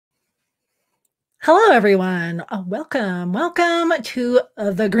Hello, everyone. Welcome to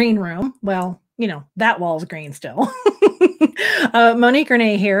the green room. Well, that wall's green still. Monique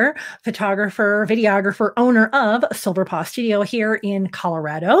Renee here, photographer, videographer, owner of Silver Paw Studio here in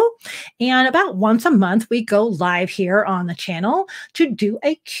Colorado. And about once a month, we go live here on the channel to do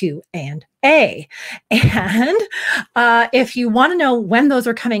a Q&A. And if you want to know when those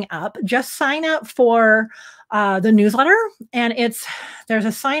are coming up, just sign up for the newsletter, and there's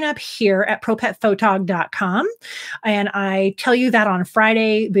a sign up here at propetphotog.com, and I tell you that on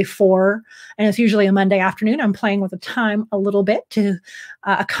Friday before, and it's usually a Monday afternoon. I'm playing with the time a little bit to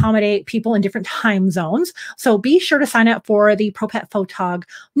accommodate people in different time zones. So be sure to sign up for the Propet Photog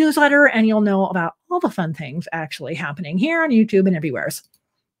newsletter, and you'll know about all the fun things actually happening here on YouTube and everywhere.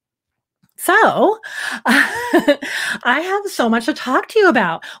 So I have so much to talk to you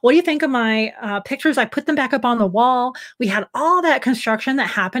about. What do you think of my pictures? I put them back up on the wall. We had all that construction that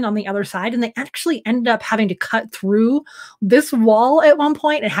happened on the other side, and they actually ended up having to cut through this wall at one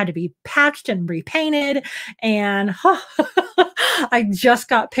point. It had to be patched and repainted. And I just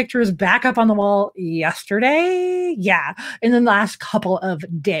got pictures back up on the wall yesterday. Yeah, in the last couple of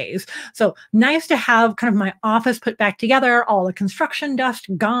days. So nice to have kind of my office put back together, all the construction dust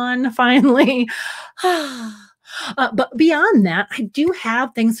gone finally. But beyond that, I do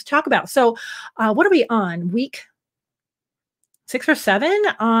have things to talk about. So what are we on? Week 6 or 7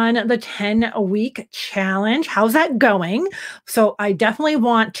 on the 10-week challenge. How's that going? So I definitely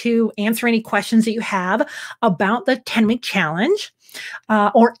want to answer any questions that you have about the 10-week challenge,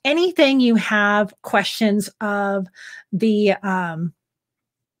 or anything you have questions of the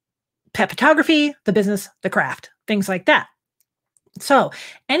pet photography, the business, the craft, things like that. So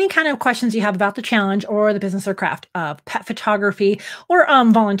any kind of questions you have about the challenge or the business or craft of pet photography, or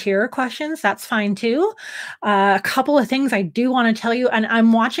volunteer questions, that's fine too. A couple of things I do want to tell you, and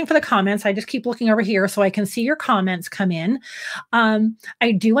I'm watching for the comments. I just keep looking over here so I can see your comments come in.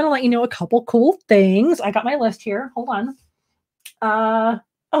 I do want to let you know a couple cool things. I got my list here. Hold on.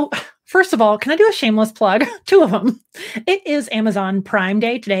 Oh, first of all, can I do a shameless plug? 2 of them. It is Amazon Prime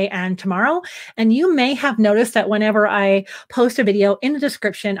Day today and tomorrow. And you may have noticed that whenever I post a video, in the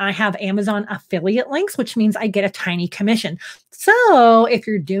description, I have Amazon affiliate links, which means I get a tiny commission. So if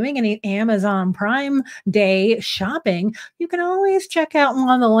you're doing any Amazon Prime Day shopping, you can always check out one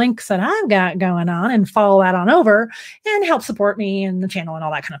of the links that I've got going on and follow that on over and help support me and the channel and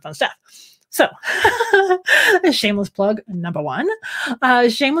all that kind of fun stuff. So shameless plug number 1,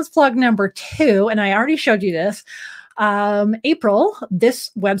 shameless plug number 2, and I already showed you this. April,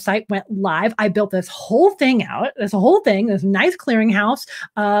 this website went live. I built this whole thing out, this nice clearinghouse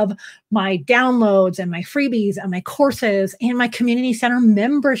of my downloads and my freebies and my courses and my community center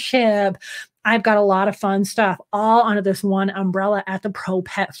membership. I've got a lot of fun stuff all under this one umbrella at the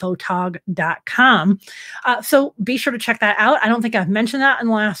propetphotog.com. So be sure to check that out. I don't think I've mentioned that in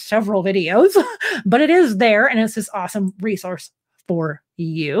the last several videos, but it is there, and it's this awesome resource for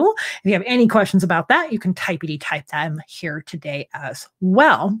you. If you have any questions about that, you can type them here today as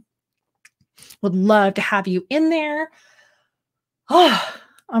well. Would love to have you in there. Oh,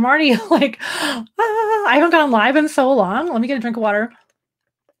 I'm already like, I haven't gone live in so long. Let me get a drink of water.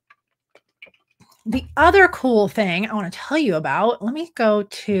 The other cool thing I want to tell you about, let me go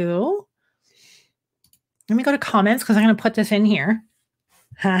to comments, because I'm going to put this in here.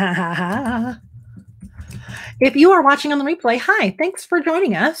 If you are watching on the replay, hi, thanks for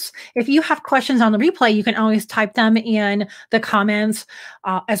joining us. If you have questions on the replay, you can always type them in the comments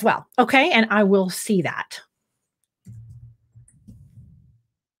as well. Okay, and I will see that.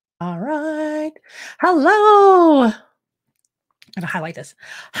 All right. Hello. I'm going to highlight this.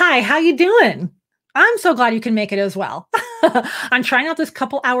 Hi, how you doing? I'm so glad you can make it as well. I'm trying out this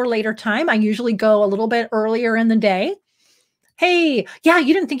couple hour later time. I usually go a little bit earlier in the day. Hey, yeah,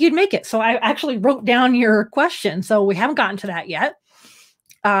 you didn't think you'd make it. So I actually wrote down your question. So we haven't gotten to that yet.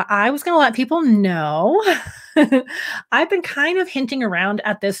 I was going to let people know. I've been kind of hinting around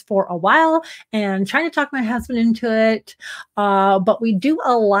at this for a while and trying to talk my husband into it. But we do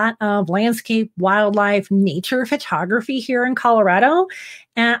a lot of landscape, wildlife, nature photography here in Colorado.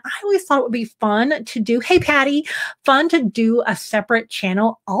 And I always thought it would be fun to do, hey, Patty, fun to do a separate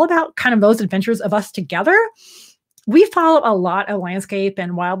channel all about kind of those adventures of us together. We follow a lot of landscape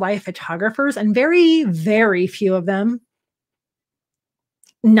and wildlife photographers, and very, very few of them,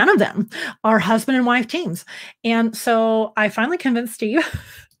 none of them, are husband and wife teams. And so I finally convinced Steve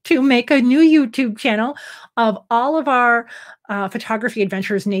to make a new YouTube channel of all of our photography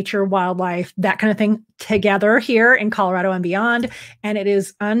adventures, nature, wildlife, that kind of thing together here in Colorado and beyond. And it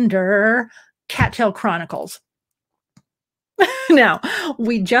is under Cattail Chronicles. Now,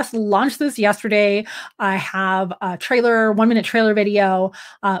 we just launched this yesterday. I have a trailer, 1-minute trailer video.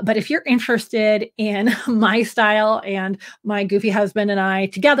 But if you're interested in my style and my goofy husband and I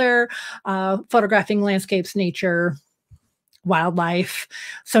together, photographing landscapes, nature, wildlife,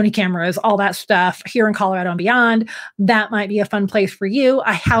 Sony cameras, all that stuff here in Colorado and beyond, that might be a fun place for you.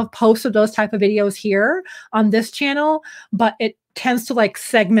 I have posted those type of videos here on this channel, but it tends to like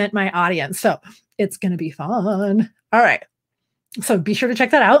segment my audience. So it's going to be fun. All right. So be sure to check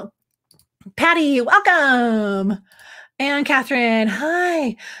that out. Patty, welcome. And Catherine,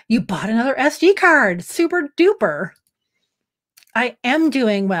 hi. You bought another SD card. Super duper. I am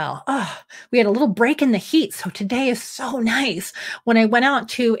doing well. Oh, we had a little break in the heat, so today is so nice. When I went out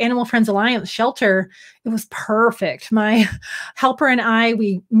to Animal Friends Alliance shelter, it was perfect. My helper and I,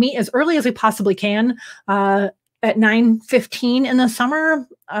 we meet as early as we possibly can at 9:15 in the summer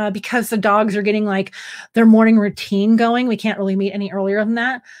because the dogs are getting like their morning routine going. We can't really meet any earlier than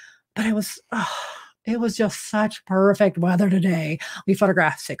that. But it was just such perfect weather today. We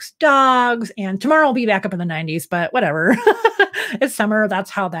photographed 6 dogs, and tomorrow will be back up in the 90s, but whatever. It's summer. That's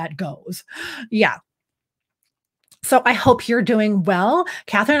how that goes. Yeah. So I hope you're doing well.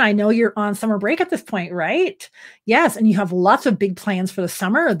 Catherine, I know you're on summer break at this point, right? Yes. And you have lots of big plans for the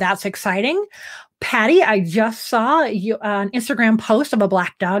summer. That's exciting. Patty, I just saw an Instagram post of a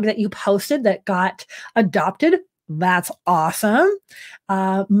black dog that you posted that got adopted. That's awesome.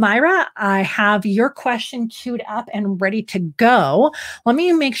 Myra, I have your question queued up and ready to go. Let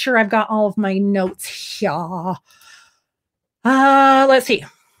me make sure I've got all of my notes here. Let's see.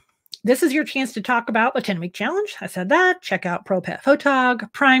 This is your chance to talk about the 10-week challenge. I said that. Check out Pro Pet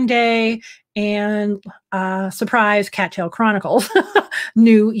Photog, Prime Day, and Surprise Cattail Chronicles,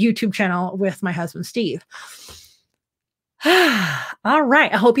 new YouTube channel with my husband, Steve. All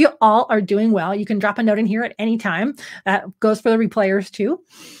right. I hope you all are doing well. You can drop a note in here at any time. That goes for the replayers too.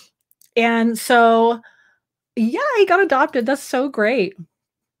 And so, yeah, he got adopted. That's so great.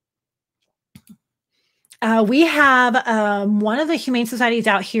 We have one of the humane societies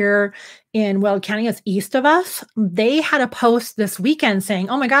out here in Weld County that's east of us. They had a post this weekend saying,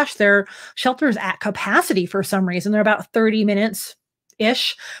 oh my gosh, their shelter's at capacity for some reason. They're about 30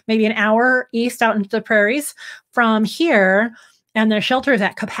 minutes-ish, maybe an hour east out into the prairies from here, and their shelter is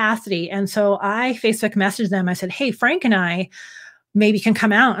at capacity. And so I Facebook messaged them. I said, hey, Frank and I maybe can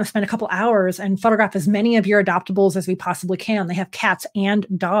come out and spend a couple hours and photograph as many of your adoptables as we possibly can. They have cats and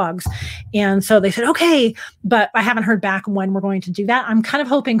dogs. And so they said, okay, but I haven't heard back when we're going to do that. I'm kind of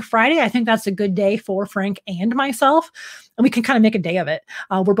hoping Friday. I think that's a good day for Frank and myself, and we can kind of make a day of it.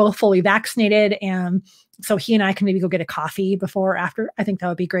 We're both fully vaccinated, and so he and I can maybe go get a coffee before or after. I think that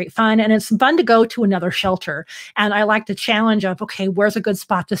would be great fun. And it's fun to go to another shelter. And I like the challenge of, okay, where's a good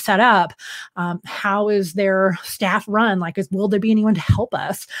spot to set up? How is their staff run? Like, will there be anyone to help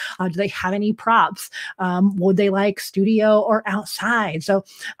us? Do they have any props? Would they like studio or outside? So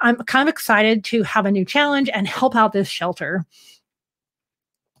I'm kind of excited to have a new challenge and help out this shelter.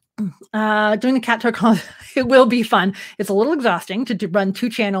 Doing the cat tour call, it will be fun. It's a little exhausting to run 2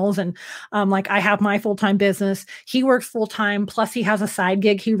 channels. And like I have my full-time business. He works full-time. Plus he has a side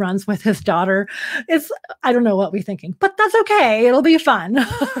gig he runs with his daughter. I don't know what we're thinking, but that's okay. It'll be fun.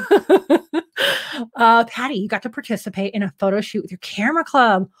 Patty, you got to participate in a photo shoot with your camera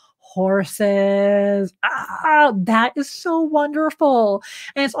club. Horses. That is so wonderful.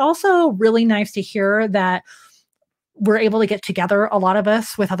 And it's also really nice to hear that we're able to get together, a lot of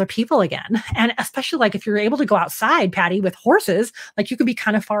us, with other people again. And especially like if you're able to go outside, Patty, with horses, like you could be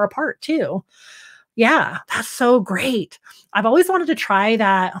kind of far apart too. Yeah, that's so great. I've always wanted to try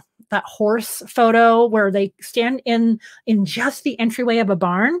that horse photo where they stand in just the entryway of a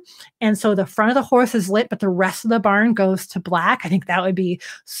barn. And so the front of the horse is lit, but the rest of the barn goes to black. I think that would be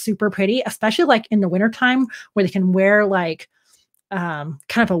super pretty, especially like in the wintertime where they can wear like kind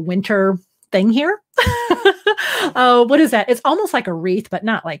of a winter thing here. Oh, what is that? It's almost like a wreath, but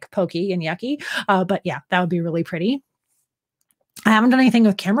not like pokey and yucky. But yeah, that would be really pretty. I haven't done anything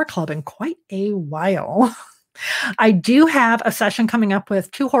with Camera Club in quite a while. I do have a session coming up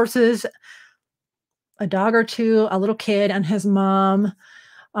with 2 horses, a dog or 2, a little kid and his mom,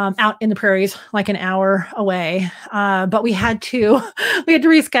 out in the prairies, like an hour away. But we had to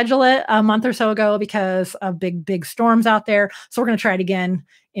reschedule it a month or so ago because of big storms out there. So we're going to try it again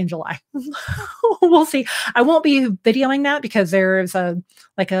in July. We'll see. I won't be videoing that because there's a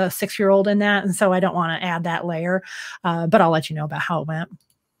 6-year-old in that. And so I don't want to add that layer, but I'll let you know about how it went.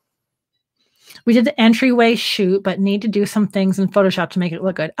 We did the entryway shoot, but need to do some things in Photoshop to make it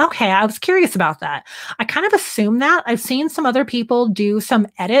look good. Okay, I was curious about that. I kind of assumed that. I've seen some other people do some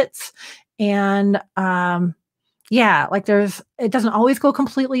edits and Yeah, like it doesn't always go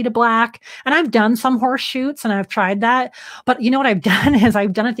completely to black. And I've done some horse shoots and I've tried that. But you know what I've done is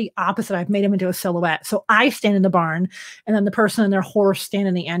I've done it the opposite. I've made them into a silhouette. So I stand in the barn and then the person and their horse stand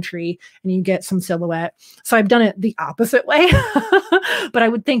in the entry and you get some silhouette. So I've done it the opposite way. But I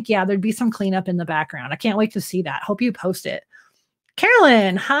would think, yeah, there'd be some cleanup in the background. I can't wait to see that. Hope you post it.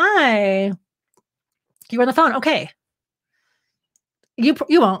 Carolyn, hi. You're on the phone. Okay. You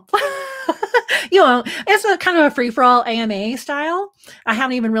won't. You won't. It's a kind of a free-for-all AMA style. I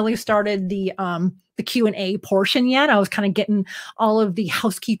haven't even really started the Q&A portion yet. I was kind of getting all of the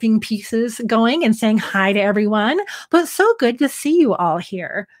housekeeping pieces going and saying hi to everyone. But it's so good to see you all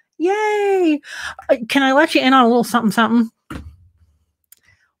here. Yay. Can I let you in on a little something, something?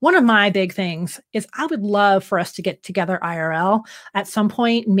 One of my big things is I would love for us to get together IRL at some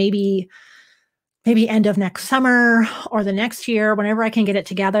point, maybe end of next summer or the next year, whenever I can get it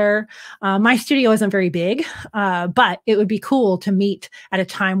together. My studio isn't very big, but it would be cool to meet at a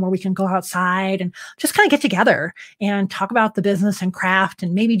time where we can go outside and just kind of get together and talk about the business and craft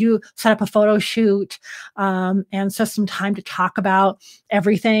and maybe set up a photo shoot and so some time to talk about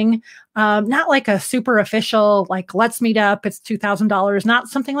everything. Not like a super official, like, let's meet up, it's $2,000, not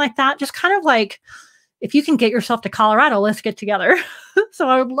something like that. Just kind of like, if you can get yourself to Colorado, let's get together. So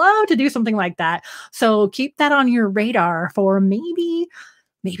I would love to do something like that. So keep that on your radar for maybe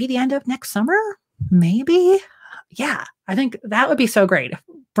the end of next summer. Maybe. Yeah, I think that would be so great.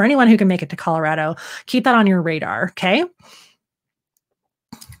 For anyone who can make it to Colorado, keep that on your radar. Okay.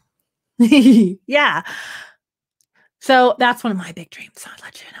 Yeah. So that's one of my big dreams. I'll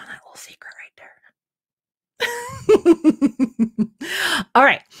let you in on that little secret right there. All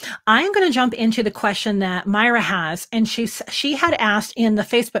right. I'm going to jump into the question that Myra has. And she had asked in the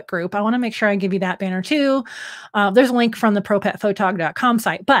Facebook group. I want to make sure I give you that banner too. There's a link from the propetphotog.com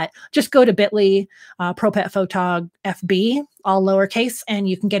site, but just go to bit.ly, propetphotog FB, all lowercase, and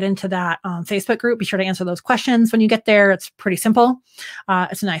you can get into that Facebook group. Be sure to answer those questions when you get there. It's pretty simple.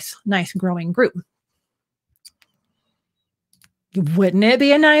 It's a nice growing group. Wouldn't it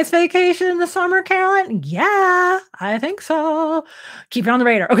be a nice vacation in the summer, Carolyn? Yeah, I think so. Keep it on the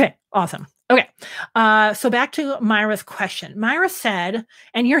radar. Okay, awesome. Okay, so back to Myra's question. Myra said,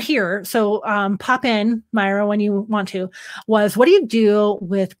 and you're here, so pop in, Myra, when you want to, was what do you do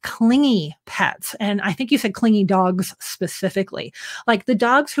with clingy pets? And I think you said clingy dogs specifically, like the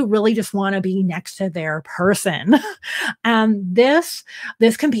dogs who really just want to be next to their person. And this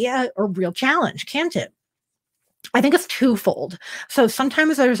can be a real challenge, can't it? I think it's twofold. So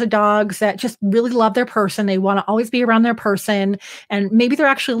sometimes there's dogs that just really love their person. They want to always be around their person. And maybe they're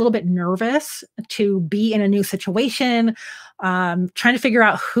actually a little bit nervous to be in a new situation, trying to figure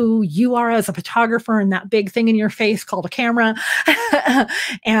out who you are as a photographer and that big thing in your face called a camera.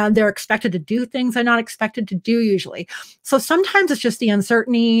 And they're expected to do things they're not expected to do usually. So sometimes it's just the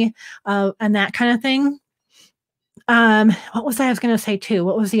uncertainty and that kind of thing. What was I was going to say too?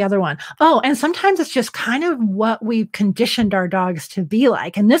 What was the other one? Oh, and sometimes it's just kind of what we've conditioned our dogs to be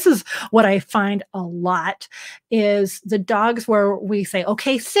like. And this is what I find a lot is the dogs where we say,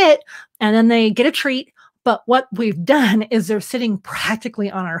 okay, sit, and then they get a treat. But what we've done is they're sitting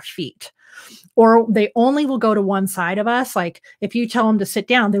practically on our feet. Or they only will go to one side of us. Like if you tell them to sit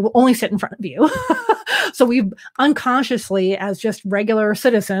down, they will only sit in front of you. So we've unconsciously, as just regular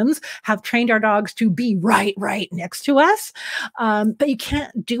citizens, have trained our dogs to be right next to us. But you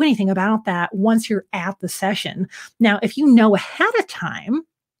can't do anything about that once you're at the session. Now, if you know ahead of time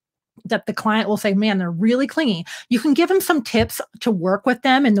that the client will say, man, they're really clingy, you can give them some tips to work with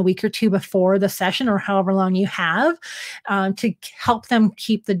them in the week or two before the session or however long you have to help them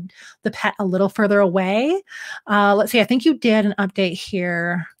keep the pet a little further away. Let's see, I think you did an update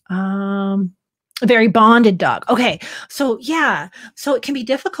here. A very bonded dog. Okay, so yeah, so it can be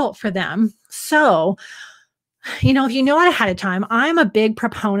difficult for them. So if you know it ahead of time, I'm a big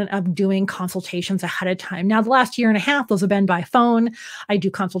proponent of doing consultations ahead of time. Now, the last year and a half, those have been by phone. I do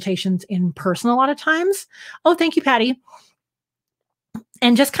consultations in person a lot of times. Oh, thank you, Patty.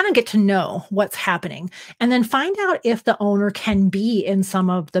 And just kind of get to know what's happening and then find out if the owner can be in some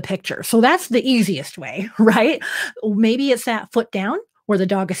of the pictures. So that's the easiest way, right? Maybe it's that foot down where the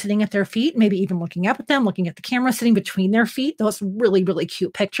dog is sitting at their feet, maybe even looking up at them, looking at the camera, sitting between their feet. Those really, really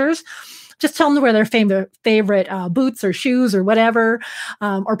cute pictures. Just tell them to wear their favorite boots or shoes or whatever,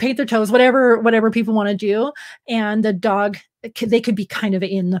 or paint their toes, whatever people want to do. And the dog, they could be kind of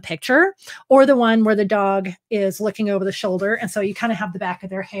in the picture, or the one where the dog is looking over the shoulder. And so you kind of have the back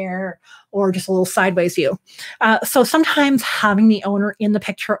of their hair or just a little sideways view. So sometimes having the owner in the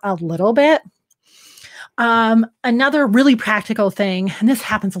picture a little bit Another really practical thing, and this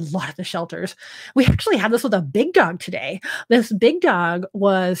happens a lot at the shelters. We actually had this with a big dog today. This big dog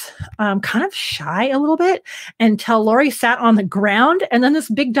was kind of shy a little bit until Lori sat on the ground. And then this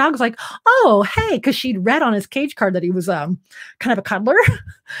big dog's like, oh, hey, because she'd read on his cage card that he was kind of a cuddler.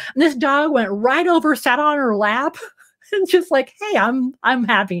 And this dog went right over, sat on her lap. And just like, hey, I'm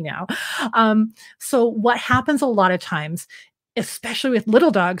happy now. So what happens a lot of times, especially with little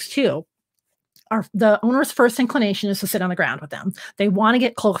dogs too, the owner's first inclination is to sit on the ground with them. They want to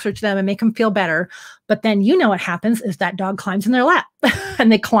get closer to them and make them feel better. But then you know what happens is that dog climbs in their lap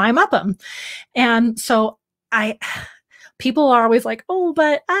and they climb up them. And so people are always like, oh,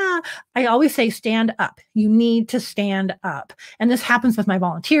 but I always say stand up. You need to stand up. And this happens with my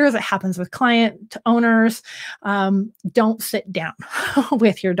volunteers. It happens with client owners. Don't sit down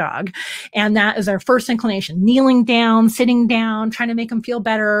with your dog. And that is our first inclination, kneeling down, sitting down, trying to make them feel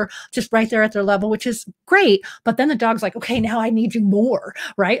better, just right there at their level, which is great. But then the dog's like, okay, now I need you more,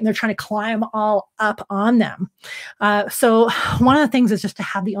 right? And they're trying to climb all up on them. So one of the things is just to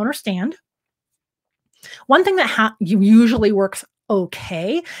have the owner stand. One thing that usually works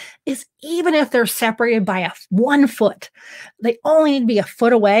okay is even if they're separated by 1 foot, they only need to be a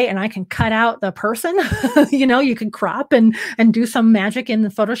foot away and I can cut out the person. You can crop and do some magic in the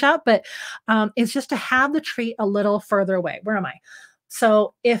Photoshop, but it's just to have the treat a little further away. Where am I?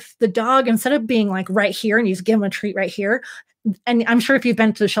 So if the dog, instead of being like right here and you just give them a treat right here, and I'm sure if you've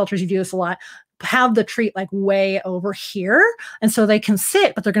been to the shelters, you do this a lot, have the treat like way over here. And so they can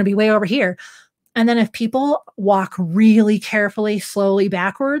sit, but they're going to be way over here. And then if people walk really carefully, slowly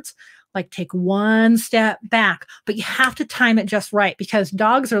backwards, like take 1 step back, but you have to time it just right because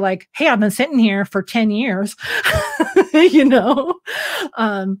dogs are like, hey, I've been sitting here for 10 years,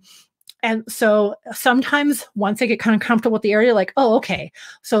 And so sometimes once they get kind of comfortable with the area, like, oh, okay,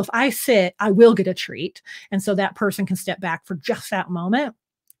 so if I sit, I will get a treat. And so that person can step back for just that moment.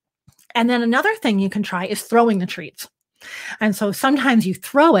 And then another thing you can try is throwing the treats. And so sometimes you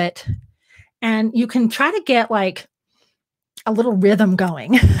throw it, and you can try to get like a little rhythm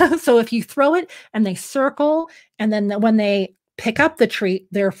going. So if you throw it and they circle, and then when they pick up the treat,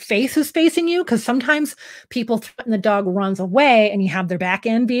 their face is facing you, because sometimes people threaten the dog runs away and you have their back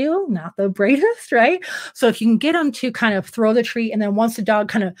end view, not the greatest, right? So if you can get them to kind of throw the treat, and then once the dog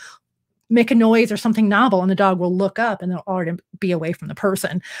kind of make a noise or something novel, and the dog will look up and they'll already be away from the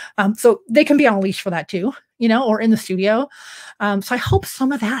person. So they can be on a leash for that too, or in the studio. So I hope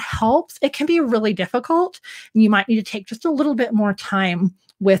some of that helps. It can be really difficult, and you might need to take just a little bit more time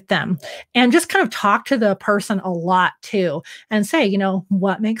with them and just kind of talk to the person a lot too, and say,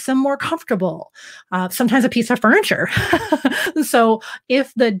 what makes them more comfortable? Sometimes a piece of furniture. So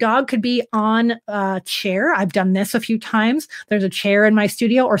if the dog could be on a chair, I've done this a few times. There's a chair in my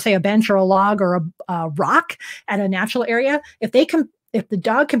studio, or say a bench or a log or a rock at a natural area. If the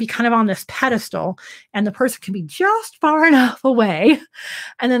dog can be kind of on this pedestal and the person can be just far enough away.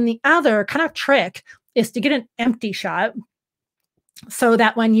 And then the other kind of trick is to get an empty shot, so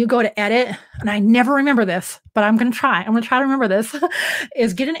that when you go to edit, and I never remember this, but I'm going to try to remember this,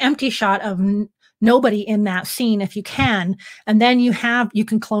 is get an empty shot of nobody in that scene if you can. And then you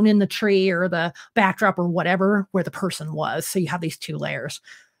can clone in the tree or the backdrop or whatever where the person was. So you have these 2 layers.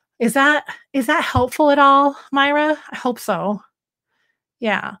 Is that helpful at all, Myra? I hope so.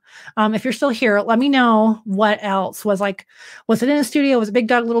 Yeah. If you're still here, let me know what else was like. Was it in a studio? Was it big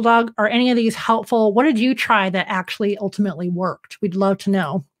dog, little dog? Are any of these helpful? What did you try that actually ultimately worked? We'd love to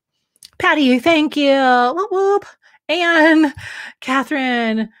know. Patty, thank you. Whoop, whoop. And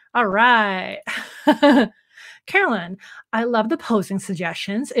Catherine. All right. Carolyn, I love the posing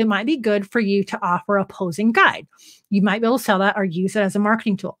suggestions. It might be good for you to offer a posing guide. You might be able to sell that or use it as a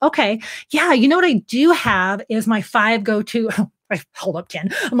marketing tool. Okay. Yeah. What I do have is my 5 go-to, I hold up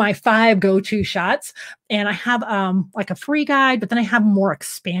 10, my 5 go-to shots. And I have like a free guide, but then I have a more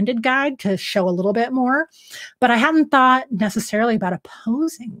expanded guide to show a little bit more. But I hadn't thought necessarily about a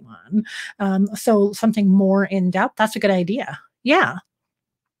posing one. So something more in depth, that's a good idea. Yeah.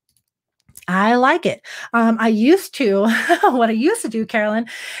 I like it. What I used to do, Carolyn,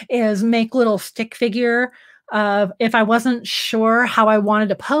 is make little stick figure of, if I wasn't sure how I wanted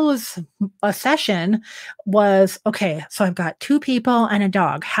to pose a session, was, okay, so I've got 2 people and a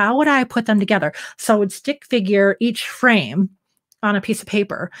dog. How would I put them together? So I would stick figure each frame on a piece of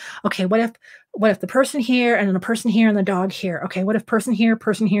paper. Okay, what if the person here and then the person here and the dog here? Okay, what if person here,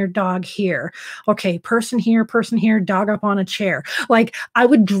 dog here? Okay, person here, dog up on a chair. Like, I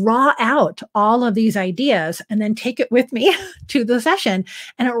would draw out all of these ideas and then take it with me to the session.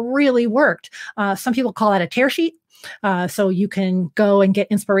 And it really worked. Some people call that a tear sheet. So you can go and get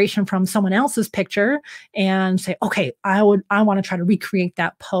inspiration from someone else's picture and say, okay, I want to try to recreate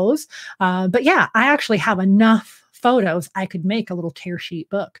that pose. But yeah, I actually have enough photos. I could make a little tear sheet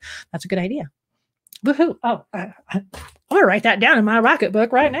book. That's a good idea. Woohoo. Oh, I'm going to write that down in my rocket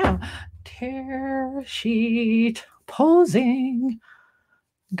book right now. Tear sheet posing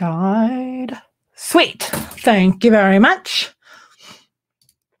guide. Sweet. Thank you very much.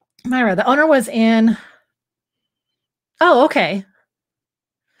 Myra, the owner was in. Oh, okay.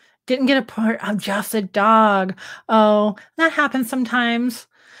 Didn't get a part of just a dog. Oh, that happens sometimes.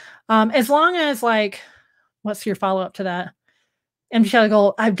 As long as like, what's your follow-up to that? And Michelle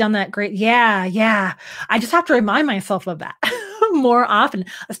go, I've done that. Great. Yeah, yeah. I just have to remind myself of that more often,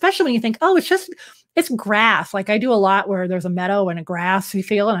 especially when you think, oh, it's grass. Like I do a lot where there's a meadow and a grassy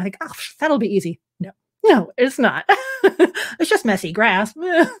field, and I think, oh, that'll be easy. No, it's not. It's just messy grass.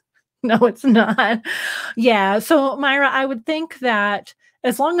 No, it's not. Yeah. So Myra, I would think that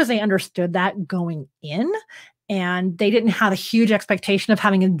as long as they understood that going in, and they didn't have a huge expectation of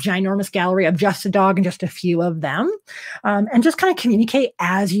having a ginormous gallery of just a dog and just a few of them, and just kind of communicate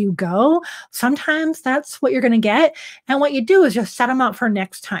as you go. Sometimes that's what you're going to get. And what you do is just set them up for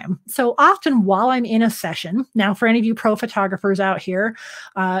next time. So often while I'm in a session, now for any of you pro photographers out here,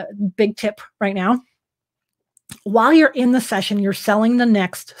 big tip right now, while you're in the session, you're selling the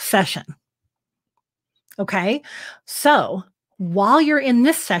next session. Okay. So while you're in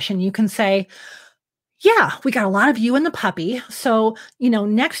this session, you can say, yeah, we got a lot of you and the puppy. So,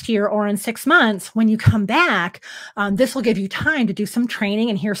 next year or in 6 months, when you come back, this will give you time to do some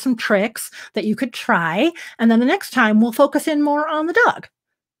training and here's some tricks that you could try. And then the next time we'll focus in more on the dog.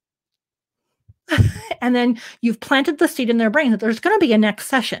 And then you've planted the seed in their brain that there's going to be a next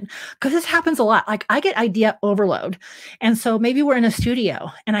session, because this happens a lot. Like I get idea overload. And so maybe we're in a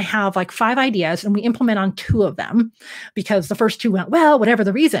studio and I have like 5 ideas and we implement on 2 of them because the first 2 went well, whatever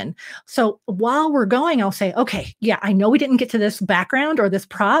the reason. So while we're going, I'll say, okay, yeah, I know we didn't get to this background or this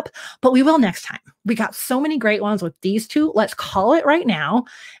prop, but we will next time. We got so many great ones with these 2. Let's call it right now.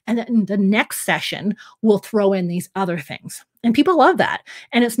 And then the next session, we'll throw in these other things. And people love that.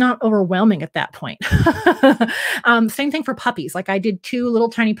 And it's not overwhelming at that point. Same thing for puppies. Like I did 2 little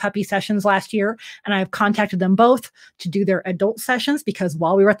tiny puppy sessions last year, and I've contacted them both to do their adult sessions, because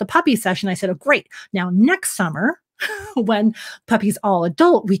while we were at the puppy session, I said, oh, great. Now next summer, when puppy's all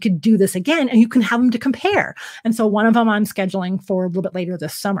adult, we could do this again and you can have them to compare. And so one of them I'm scheduling for a little bit later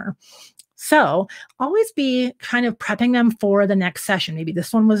this summer. So always be kind of prepping them for the next session. Maybe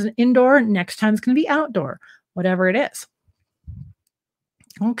this one was an indoor, next time it's going to be outdoor, whatever it is.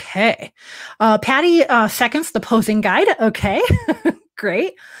 Okay. Patty seconds the posing guide. Okay.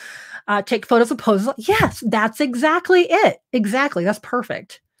 Great. Take photos of poses. Yes, that's exactly it. Exactly. That's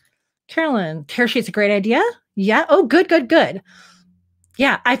perfect. Carolyn, tear sheet's a great idea. Yeah. Oh, good, good, good.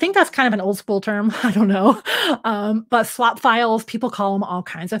 Yeah, I think that's kind of an old school term. I don't know. But swap files, people call them all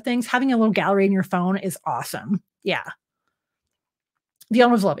kinds of things. Having a little gallery in your phone is awesome. Yeah. The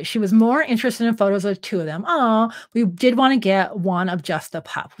owner was lovely. She was more interested in photos of 2 of them. Oh, we did want to get one of just the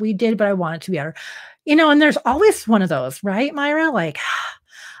pup. We did, but I want it to be better. And there's always one of those, right, Myra? Like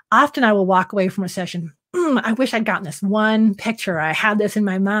often I will walk away from a session. I wish I'd gotten this one picture. I had this in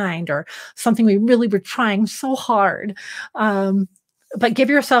my mind, or something we really were trying so hard. But give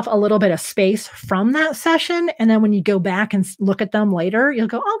yourself a little bit of space from that session. And then when you go back and look at them later, you'll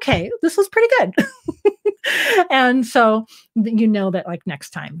go, okay, this was pretty good. And so that like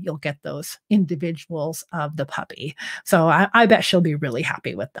next time you'll get those individuals of the puppy. So I bet she'll be really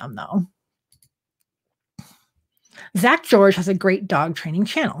happy with them though. Zach George has a great dog training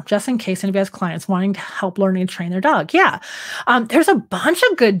channel, just in case anybody has clients wanting to help learning to train their dog. Yeah. There's a bunch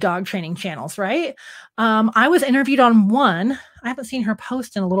of good dog training channels, right? I was interviewed on one. I haven't seen her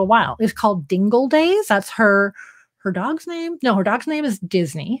post in a little while. It's called Dingle Days. That's her dog's name. No, her dog's name is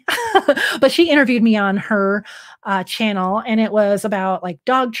Disney, but she interviewed me on her channel, and it was about like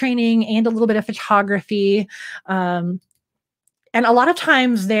dog training and a little bit of photography. And a lot of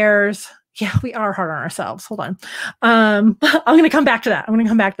times yeah, we are hard on ourselves. Hold on. I'm going to come back to that.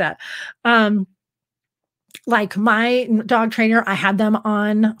 Like my dog trainer, I had them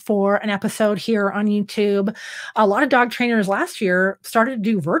on for an episode here on YouTube. A lot of dog trainers last year started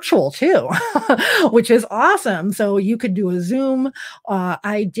to do virtual too, which is awesome. So you could do a Zoom.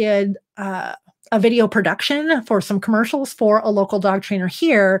 I did a video production for some commercials for a local dog trainer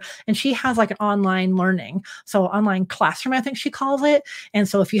here. And she has like an online learning. So online classroom, I think she calls it. And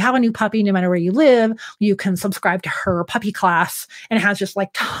so if you have a new puppy, no matter where you live, you can subscribe to her puppy class. And it has just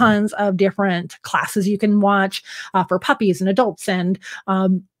like tons of different classes you can watch for puppies and adults. And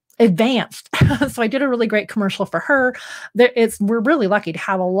advanced. So I did a really great commercial for her. We're really lucky to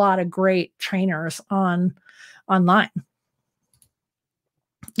have a lot of great trainers online.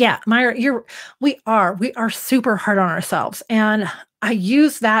 Yeah, Myra, we are super hard on ourselves. And I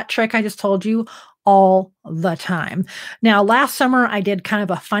use that trick I just told you all the time. Now, last summer, I did kind of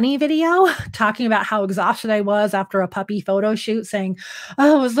a funny video talking about how exhausted I was after a puppy photo shoot, saying,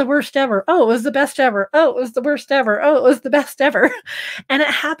 oh, it was the worst ever. Oh, it was the best ever. Oh, it was the worst ever. Oh, it was the best ever. And it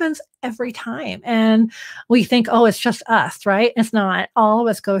happens every time. And we think, oh, it's just us, right? It's not. All of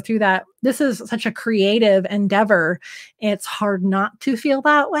us go through that. This is such a creative endeavor. It's hard not to feel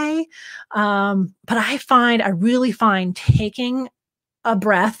that way. But I really find taking a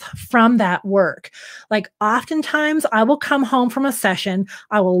breath from that work. Like oftentimes I will come home from a session,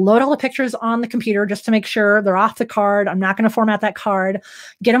 I will load all the pictures on the computer just to make sure they're off the card. I'm not going to format that card,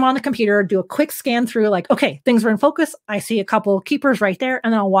 get them on the computer, do a quick scan through like, okay, things are in focus. I see a couple keepers right there.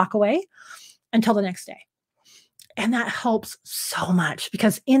 And then I'll walk away until the next day. And that helps so much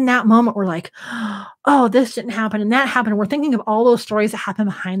because in that moment, we're like, oh, this didn't happen and that happened. We're thinking of all those stories that happen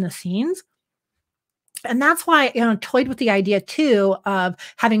behind the scenes. And that's why, I toyed with the idea too of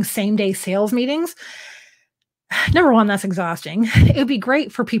having same day sales meetings. Number one, that's exhausting. It would be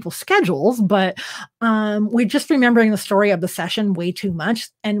great for people's schedules, but we're just remembering the story of the session way too much.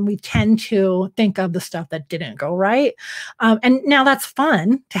 And we tend to think of the stuff that didn't go right. And now that's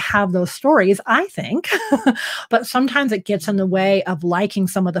fun to have those stories, I think, but sometimes it gets in the way of liking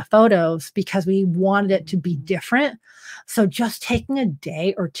some of the photos because we wanted it to be different. So just taking a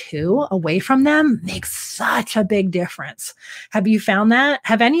day or two away from them makes such a big difference. Have you found that?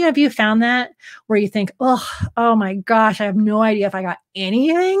 Have any of you found that where you think, oh my gosh, I have no idea if I got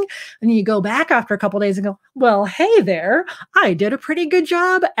anything? And you go back after a couple of days and go, well, hey there, I did a pretty good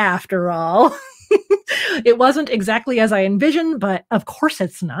job after all. It wasn't exactly as I envisioned, but of course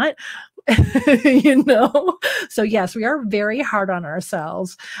it's not. So yes, we are very hard on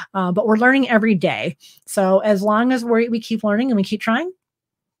ourselves, but we're learning every day. So as long as we keep learning and we keep trying,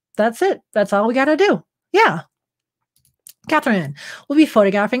 that's it. That's all we got to do. Yeah. Catherine, we'll be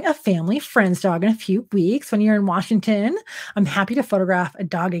photographing a family friend's dog in a few weeks when you're in Washington. I'm happy to photograph a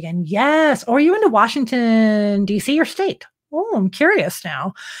dog again. Yes. Or are you into Washington, D.C. or state? Oh, I'm curious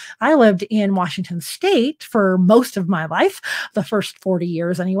now. I lived in Washington State for most of my life, the first 40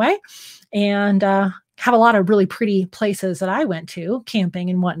 years anyway, and have a lot of really pretty places that I went to, camping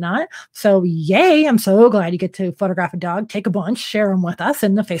and whatnot. So yay, I'm so glad you get to photograph a dog, take a bunch, share them with us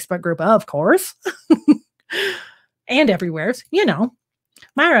in the Facebook group, of course, and everywhere.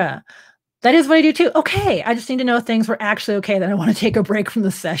 Myra, that is what I do too. Okay, I just need to know if things were actually okay. Then I want to take a break from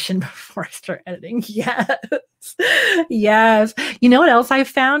the session before I start editing. Yes. Yes. You know what else I've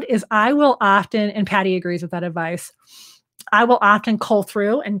found is I will often, and Patty agrees with that advice, I will often cull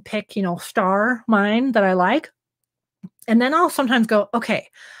through and pick, star mine that I like. And then I'll sometimes go, okay,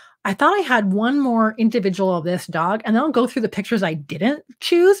 I thought I had one more individual of this dog. And then I'll go through the pictures I didn't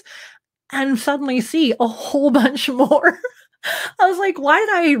choose and suddenly see a whole bunch more. I was like, why did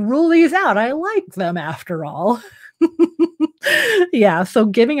I rule these out? I like them after all. Yeah. So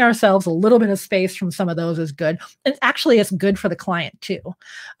giving ourselves a little bit of space from some of those is good. And actually it's good for the client too.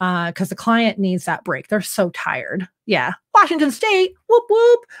 Because the client needs that break. They're so tired. Yeah. Washington State. Whoop,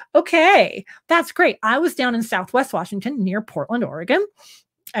 whoop. Okay. That's great. I was down in Southwest Washington near Portland, Oregon.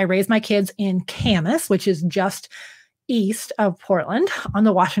 I raised my kids in Camas, which is just east of Portland on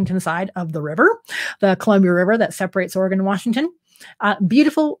the Washington side of the river, the Columbia River that separates Oregon and Washington.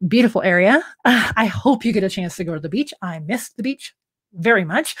 Beautiful, beautiful area. I hope you get a chance to go to the beach. I missed the beach very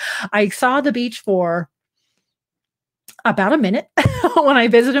much. I saw the beach for about a minute when I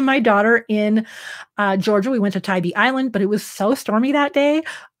visited my daughter in Georgia. We went to Tybee Island, but it was so stormy that day.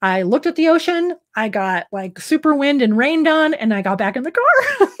 I looked at the ocean. I got like super wind and rained on, and I got back in the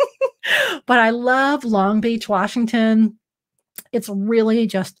car. But I love Long Beach, Washington. It's really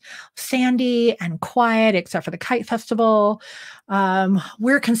just sandy and quiet, except for the Kite Festival.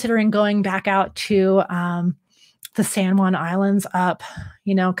 We're considering going back out to the San Juan Islands up,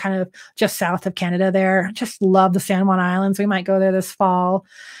 kind of just south of Canada there. Just love the San Juan Islands. We might go there this fall,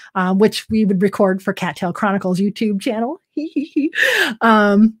 which we would record for Cattail Chronicles YouTube channel.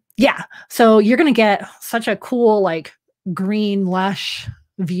 Yeah. So you're going to get such a cool, like green, lush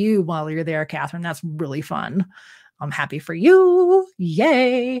view while you're there, Catherine. That's really fun. I'm happy for you.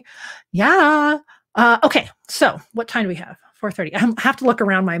 Yay. Yeah. Okay. So what time do we have? 4:30. I have to look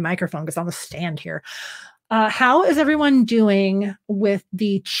around my microphone because I'm on the stand here. How is everyone doing with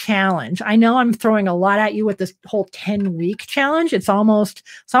the challenge? I know I'm throwing a lot at you with this whole 10-week challenge. It's almost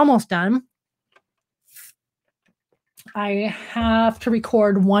done. I have to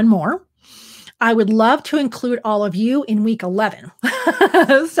record one more. I would love to include all of you in week 11.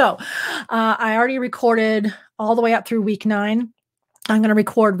 So I already recorded all the way up through week 9. I'm going to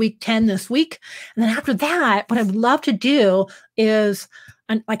record week 10 this week. And then after that, what I would love to do is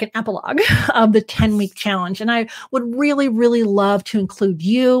like an epilogue of the 10-week challenge. And I would really, really love to include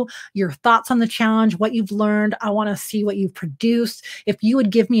you, your thoughts on the challenge, what you've learned. I want to see what you've produced. If you would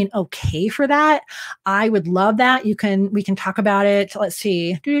give me an okay for that, I would love that. We can talk about it. Let's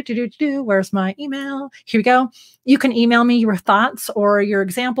see. Where's my email? Here we go. You can email me your thoughts or your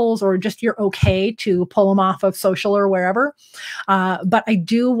examples or just your okay to pull them off of social or wherever. But I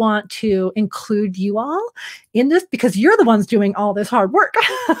do want to include you all in this because you're the ones doing all this hard work.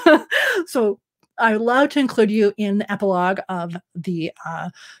 So I would love to include you in the epilogue of the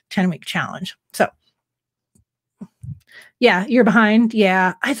 10-week challenge. So yeah, you're behind.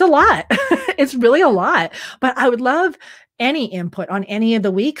 Yeah, it's a lot. It's really a lot. But I would love any input on any of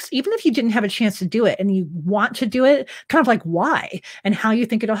the weeks, even if you didn't have a chance to do it and you want to do it, kind of like why and how you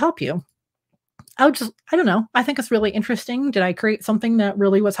think it'll help you. I don't know. I think it's really interesting. Did I create something that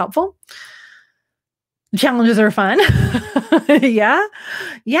really was helpful? Challenges are fun. Yeah.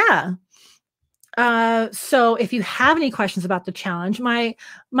 Yeah. So if you have any questions about the challenge, my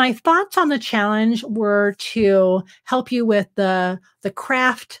thoughts on the challenge were to help you with the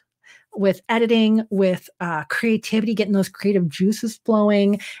craft, with editing, with creativity, getting those creative juices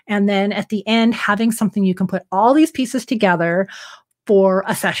flowing. And then at the end, having something you can put all these pieces together for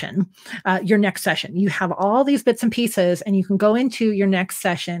a session, your next session. You have all these bits and pieces and you can go into your next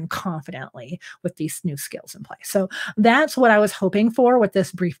session confidently with these new skills in place. So that's what I was hoping for with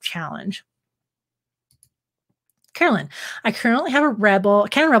this brief challenge. Carolyn, I currently have a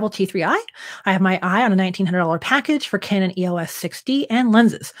Canon Rebel T3i. I have my eye on a $1,900 package for Canon EOS 6D and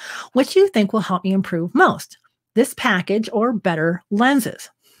lenses. Which do you think will help me improve most? This package or better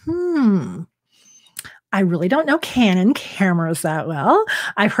lenses? I really don't know Canon cameras that well.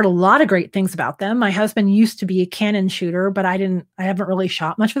 I've heard a lot of great things about them. My husband used to be a Canon shooter, but I haven't really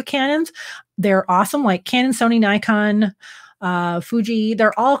shot much with Canons. They're awesome, like Canon, Sony, Nikon, Fuji.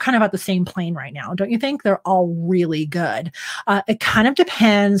 They're all kind of at the same plane right now, don't you think? They're all really good. It kind of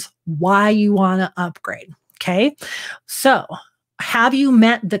depends why you want to upgrade. Okay. So have you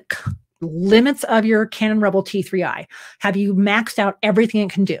met the limits of your Canon Rebel T3i? Have you maxed out everything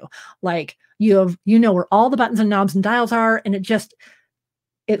it can do? Like, you know where all the buttons and knobs and dials are, and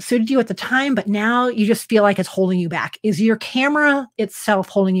it suited you at the time, but now you just feel like it's holding you back. Is your camera itself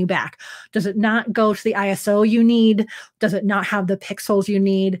holding you back? Does it not go to the ISO you need? Does it not have the pixels you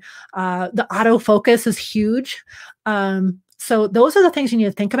need? The autofocus is huge. So those are the things you need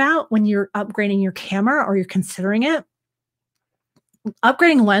to think about when you're upgrading your camera or you're considering it.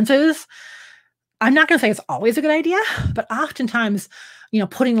 Upgrading lenses, I'm not going to say it's always a good idea, but oftentimes,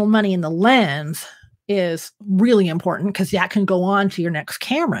 putting the money in the lens is really important because that can go on to your next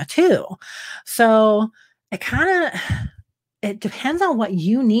camera too. So it depends on what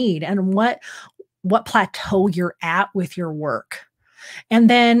you need and what plateau you're at with your work. And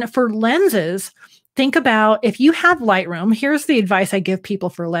then for lenses, think about if you have Lightroom, here's the advice I give people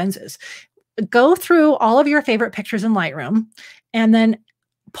for lenses. Go through all of your favorite pictures in Lightroom and then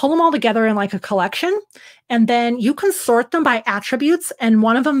pull them all together in like a collection. And then you can sort them by attributes. And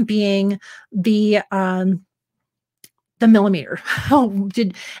one of them being the millimeter.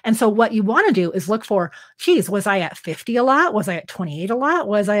 And so what you want to do is look for, geez, was I at 50 a lot? Was I at 28 a lot?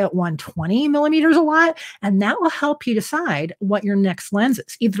 Was I at 120 millimeters a lot? And that will help you decide what your next lens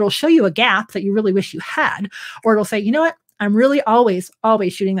is. Either it'll show you a gap that you really wish you had, or it'll say, you know what? I'm really always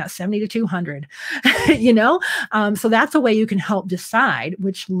shooting that 70 to 200, So that's a way you can help decide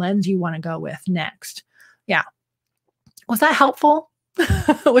which lens you want to go with next. Yeah. Was that helpful?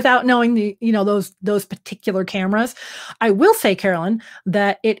 Without knowing those particular cameras? I will say, Carolyn,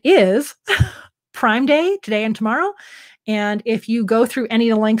 that it is Prime Day today and tomorrow. And if you go through any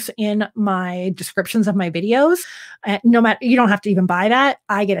of the links in my descriptions of my videos, no matter, you don't have to even buy that.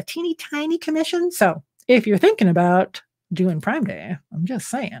 I get a teeny tiny commission. So if you're thinking about doing Prime Day, I'm just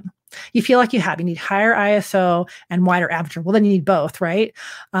saying, you feel like you need higher ISO and wider aperture. Well, then you need both, right?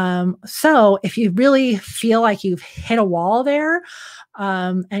 So if you really feel like you've hit a wall there,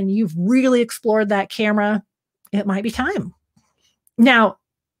 and you've really explored that camera, it might be time. Now,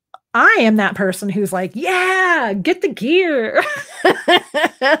 I am that person who's like, yeah, get the gear.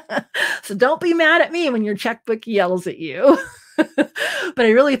 So don't be mad at me when your checkbook yells at you. But I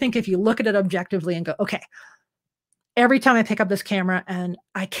really think if you look at it objectively and go, okay, every time I pick up this camera and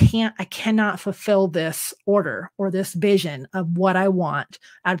I cannot fulfill this order or this vision of what I want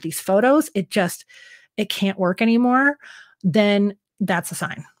out of these photos, it it can't work anymore, then that's a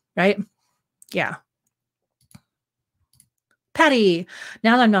sign, right? Yeah. Patty,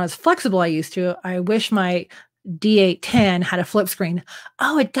 now that I'm not as flexible as I used to, I wish my D810 had a flip screen.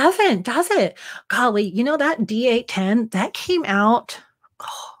 Oh, it doesn't, does it? Golly, you know that D810, that came out,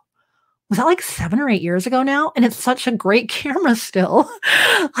 oh, was that like 7 or 8 years ago now? And it's such a great camera still.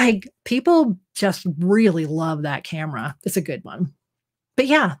 Like people just really love that camera. It's a good one. But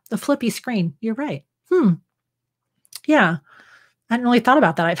yeah, the flippy screen, you're right. Yeah, I hadn't really thought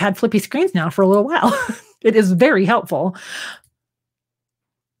about that. I've had flippy screens now for a little while. It is very helpful.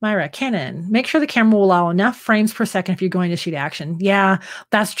 Myra, Canon, make sure the camera will allow enough frames per second if you're going to shoot action. Yeah,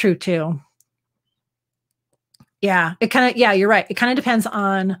 that's true too. Yeah, you're right. It kind of depends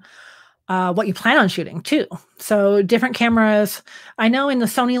on what you plan on shooting too. So different cameras, I know in the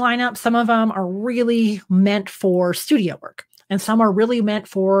Sony lineup, some of them are really meant for studio work and some are really meant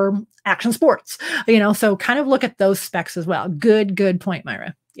for action sports, so kind of look at those specs as well. Good point,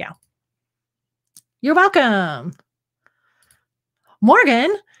 Myra. Yeah. You're welcome.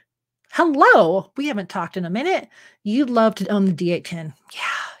 Morgan, hello. We haven't talked in a minute. You'd love to own the D810.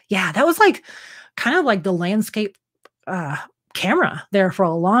 Yeah. That was like kind of like the landscape camera there for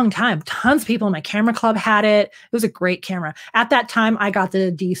a long time. Tons of people in my camera club had it. It was a great camera. At that time, I got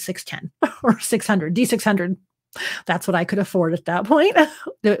the D610 or 600, D600. That's what I could afford at that point.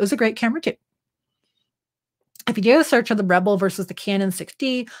 It was a great camera too. If you do a search of the Rebel versus the Canon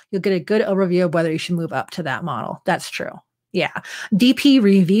 6D, you'll get a good overview of whether you should move up to that model. That's true. Yeah. DP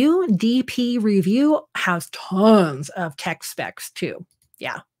Review has tons of tech specs too.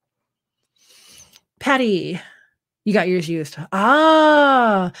 Yeah. Patty, you got yours used.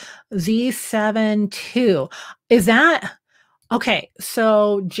 Z7 II. Is that okay?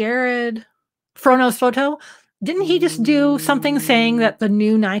 So Jared Frono's photo, didn't he just do something saying that the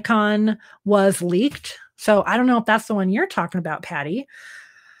new Nikon was leaked? So I don't know if that's the one you're talking about, Patty.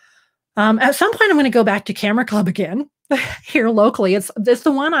 At some point, I'm going to go back to Camera Club again here locally. It's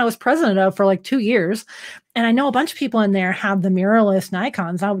the one I was president of for like 2 years. And I know a bunch of people in there have the mirrorless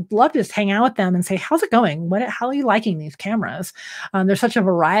Nikons. I would love to just hang out with them and say, how's it going? How are you liking these cameras? There's such a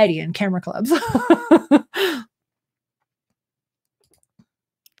variety in camera clubs.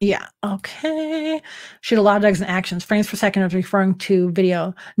 Yeah. Okay. Shoot a lot of dogs and actions. Frames per second is referring to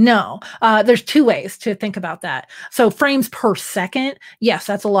video. No, there's 2 ways to think about that. So frames per second, yes,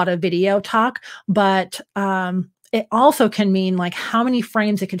 that's a lot of video talk, but it also can mean like how many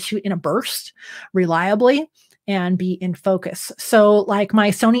frames it could shoot in a burst reliably and be in focus. So like my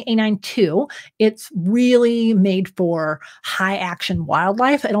Sony A9 II, it's really made for high action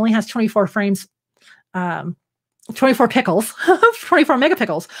wildlife. It only has 24 frames, 24 pixels, 24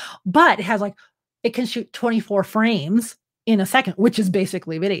 megapixels, but it has it can shoot 24 frames in a second, which is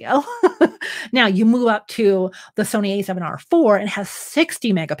basically video. Now you move up to the Sony A7R IV and it has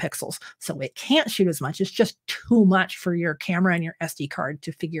 60 megapixels. So it can't shoot as much. It's just too much for your camera and your SD card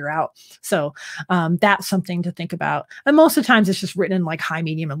to figure out. So that's something to think about. And most of the times it's just written in like high,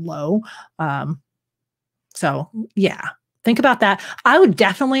 medium, and low. So yeah. Think about that. I would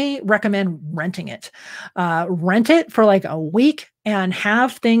definitely recommend renting it. Rent it for like a week and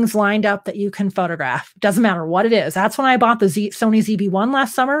have things lined up that you can photograph. Doesn't matter what it is. That's when I bought the Sony ZB-1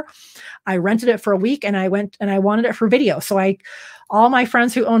 last summer. I rented it for a week and I went and I wanted it for video. So all my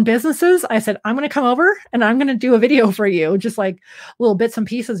friends who own businesses, I said, I'm going to come over and I'm going to do a video for you. Just like little bits and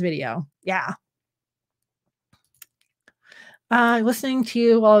pieces video. Yeah. Listening to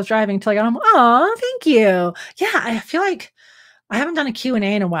you while I was driving till I got home. Oh, thank you. Yeah, I feel like I haven't done a Q&A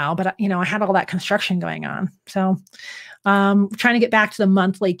in a while, but I had all that construction going on. So trying to get back to the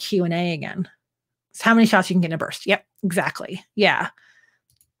monthly Q&A again. It's how many shots you can get in a burst. Yep, exactly. Yeah.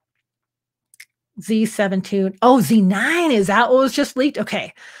 Z7 II. Oh, Z9, is that what was just leaked?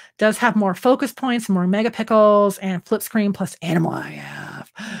 Okay. Does have more focus points, more megapixels, and flip screen plus animal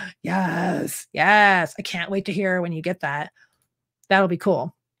IF. Yes. I can't wait to hear when you get that. That'll be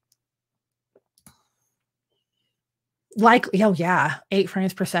cool. Likely, oh yeah, 8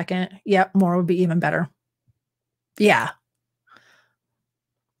 frames per second. Yep, more would be even better. Yeah.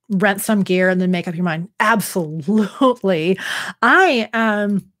 Rent some gear and then make up your mind. Absolutely. I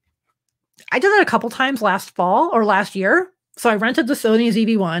did that a couple times last fall or last year. So I rented the Sony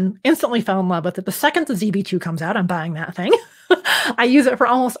ZB-1, instantly fell in love with it. The second the ZB-2 comes out, I'm buying that thing. I use it for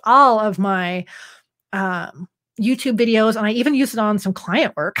almost all of my YouTube videos, and I even use it on some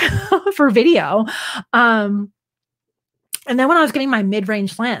client work for video. And then when I was getting my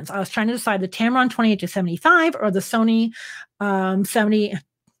mid-range lens, I was trying to decide the Tamron 28-75 or the Sony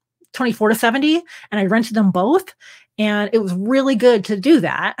 24-70, and I rented them both. And it was really good to do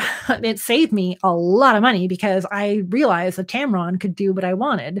that. It saved me a lot of money because I realized the Tamron could do what I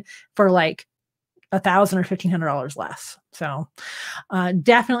wanted for like $1,000 or $1,500 less. So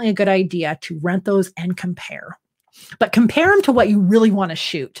definitely a good idea to rent those and compare. But compare them to what you really want to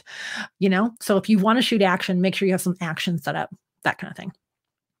shoot, you know? So if you want to shoot action, make sure you have some action set up, that kind of thing.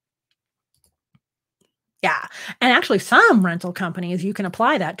 Yeah. And actually, some rental companies, you can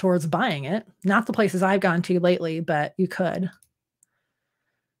apply that towards buying it. Not the places I've gone to lately, but you could.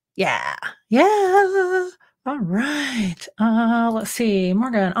 Yeah. Yeah. All right. Let's see.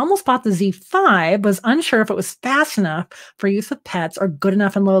 Morgan almost bought the Z5, was unsure if it was fast enough for use with pets or good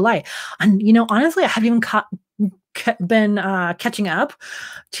enough in low light. And, you know, honestly, I haven't even been catching up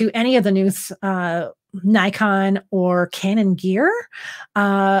to any of the new Nikon or Canon gear.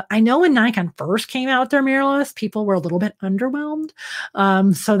 I know when Nikon first came out with their mirrorless, people were a little bit underwhelmed.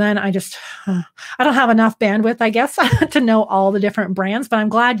 So then I don't have enough bandwidth, I guess, to know all the different brands, but I'm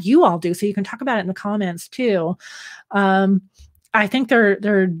glad you all do. So you can talk about it in the comments too. I think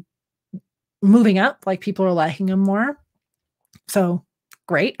they're moving up, like people are liking them more. So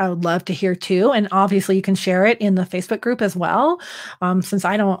great. I would love to hear too. And obviously you can share it in the Facebook group as well. Since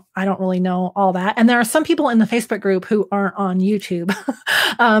I don't really know all that. And there are some people in the Facebook group who aren't on YouTube.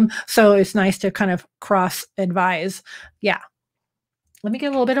 So it's nice to kind of cross advise. Yeah. Let me get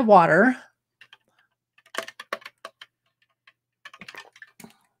a little bit of water.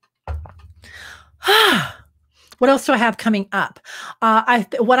 What else do I have coming up?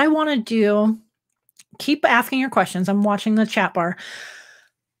 What I want to do, keep asking your questions. I'm watching the chat bar.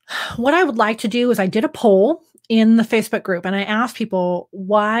 What I would like to do is I did a poll in the Facebook group and I asked people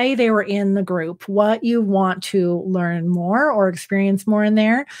why they were in the group, what you want to learn more or experience more in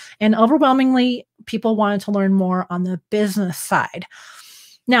there. And overwhelmingly, people wanted to learn more on the business side.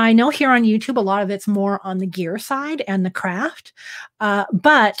 Now, I know here on YouTube, a lot of it's more on the gear side and the craft,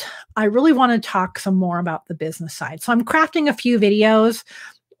 but I really want to talk some more about the business side. So I'm crafting a few videos,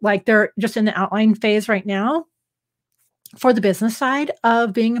 like they're just in the outline phase right now, for the business side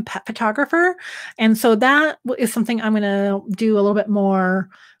of being a pet photographer. And so that is something I'm going to do a little bit more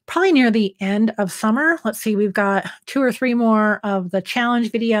probably near the end of summer. Let's see, we've got 2 or 3 more of the challenge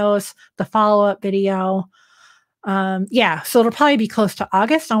videos, the follow-up video. Yeah, so it'll probably be close to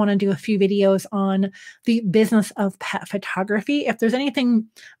August. I want to do a few videos on the business of pet photography. If there's anything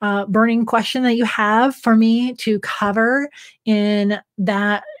burning question that you have for me to cover in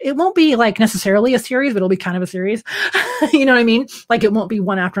that, it won't be like necessarily a series, but it'll be kind of a series. You know what I mean? Like it won't be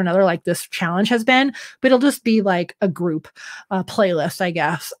one after another like this challenge has been, but it'll just be like a group playlist, I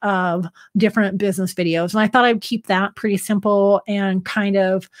guess, of different business videos. And I thought I'd keep that pretty simple and kind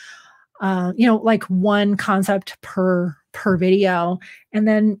of you know, like one concept per video. And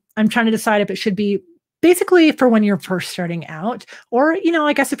then I'm trying to decide if it should be basically for when you're first starting out, or, you know,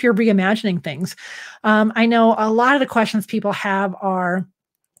 I guess if you're reimagining things. I know a lot of the questions people have are,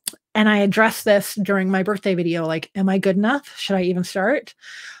 and I addressed this during my birthday video, like, am I good enough? Should I even start?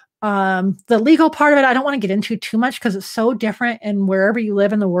 The legal part of it, I don't want to get into too much because it's so different in wherever you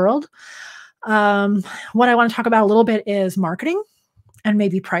live in the world. What I want to talk about a little bit is marketing and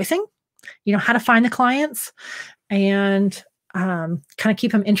maybe pricing. You know, how to find the clients and kind of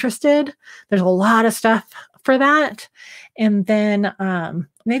keep them interested. There's a lot of stuff for that. And then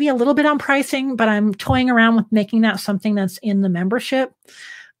maybe a little bit on pricing, but I'm toying around with making that something that's in the membership.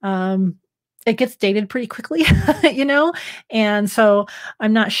 It gets dated pretty quickly, you know? And so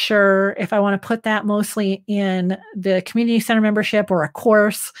I'm not sure if I want to put that mostly in the community center membership or a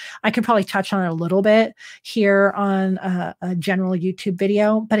course. I could probably touch on it a little bit here on a general YouTube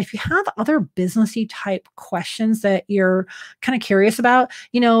video. But if you have other businessy type questions that you're kind of curious about,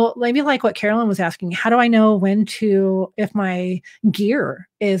 you know, maybe like what Carolyn was asking, how do I know when to, if my gear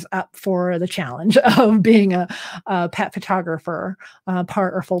is up for the challenge of being a pet photographer,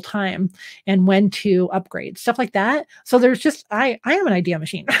 part or full time, and when to upgrade, stuff like that. So there's just, I am an idea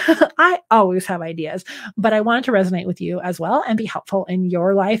machine. I always have ideas, but I wanted to resonate with you as well and be helpful in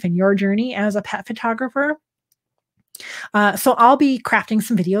your life and your journey as a pet photographer. So I'll be crafting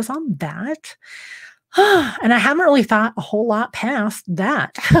some videos on that. And I haven't really thought a whole lot past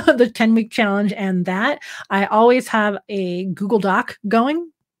that, the 10-week challenge and that. I always have a Google Doc going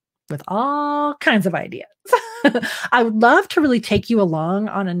with all kinds of ideas. I would love to really take you along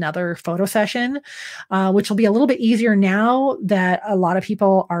on another photo session, which will be a little bit easier now that a lot of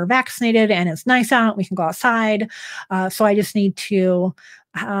people are vaccinated and it's nice out. We can go outside. So I just need to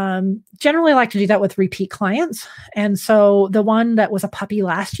generally like to do that with repeat clients. And so the one that was a puppy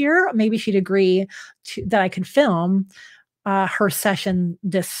last year, maybe she'd agree that I could film her session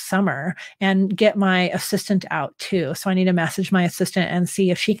this summer and get my assistant out too. So I need to message my assistant and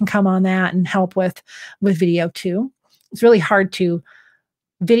see if she can come on that and help with video too. It's really hard to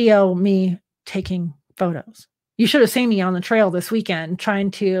video me taking photos. You should have seen me on the trail this weekend trying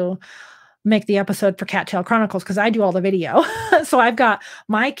to make the episode for Cattail Chronicles because I do all the video. So I've got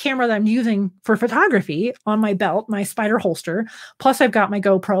my camera that I'm using for photography on my belt, my Spider holster, plus I've got my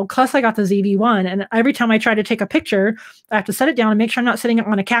GoPro, plus I got the ZV-1. And every time I try to take a picture, I have to set it down and make sure I'm not sitting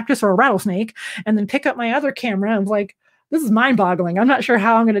on a cactus or a rattlesnake, and then pick up my other camera. I'm like, this is mind-boggling. I'm not sure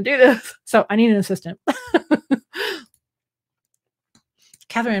how I'm going to do this. So I need an assistant.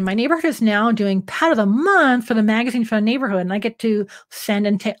 Catherine, my neighborhood is now doing Pet of the Month for the magazine for the neighborhood, and I get to send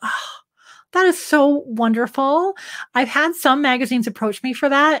and take. Oh, that is so wonderful. I've had some magazines approach me for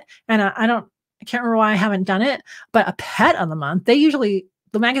that, and I can't remember why I haven't done it, but a Pet of the Month, the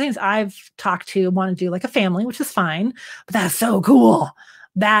magazines I've talked to want to do like a family, which is fine, but that's so cool.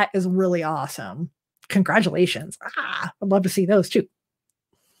 That is really awesome. Congratulations. I'd love to see those too.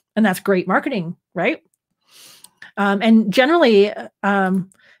 And that's great marketing, right? And generally,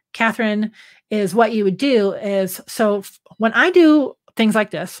 Catherine, is what you would do is, so when I do things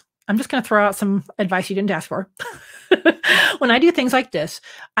like this, I'm just going to throw out some advice you didn't ask for. When I do things like this,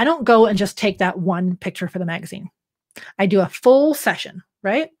 I don't go and just take that one picture for the magazine. I do a full session,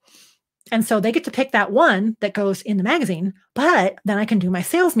 right? And so they get to pick that one that goes in the magazine, but then I can do my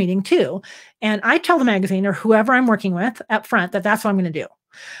sales meeting too. And I tell the magazine or whoever I'm working with up front that that's what I'm going to do.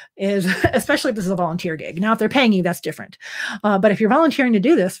 Is especially if this is a volunteer gig. Now, if they're paying you, that's different. But if you're volunteering to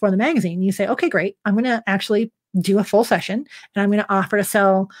do this for the magazine, you say, okay, great. I'm going to actually do a full session and I'm going to offer to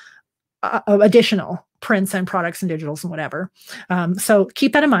sell additional prints and products and digitals and whatever. So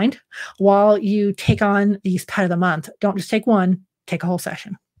keep that in mind while you take on these Pet of the Month. Don't just take one, take a whole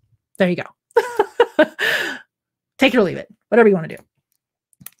session. There you go. Take it or leave it, whatever you want to do.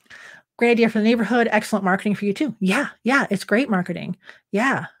 Great idea for the neighborhood. Excellent marketing for you too. Yeah, it's great marketing.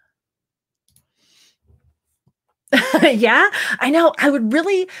 Yeah. Yeah, I know. I would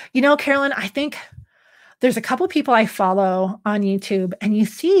really, Carolyn, I think there's a couple people I follow on YouTube and you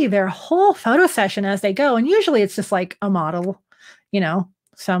see their whole photo session as they go. And usually it's just like a model,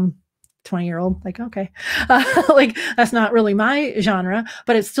 some 20-year-old, like, okay, like that's not really my genre,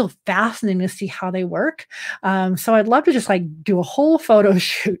 but it's still fascinating to see how they work. So I'd love to just like do a whole photo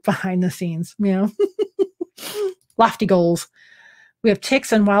shoot behind the scenes, lofty goals. We have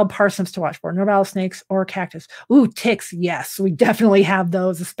ticks and wild parsnips to watch for, no rattlesnakes or cactus. Ooh, ticks. Yes, we definitely have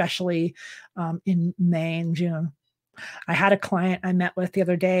those, especially in May and June. I had a client I met with the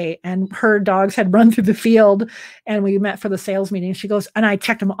other day and her dogs had run through the field and we met for the sales meeting. She goes, and I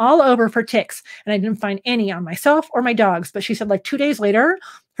checked them all over for ticks and I didn't find any on myself or my dogs. But she said like 2 days later,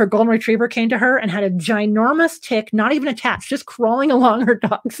 her golden retriever came to her and had a ginormous tick, not even attached, just crawling along her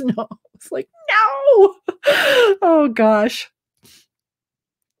dog's nose. Like, no. Oh gosh.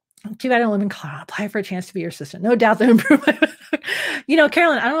 Too bad I don't live in Colorado. Apply for a chance to be your assistant. No doubt they'll improve.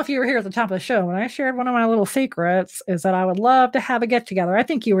 Carolyn, I don't know if you were here at the top of the show when I shared one of my little secrets is that I would love to have a get together. I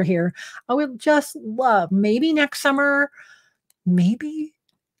think you were here. I would just love maybe next summer, maybe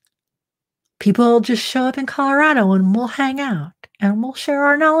people just show up in Colorado and we'll hang out and we'll share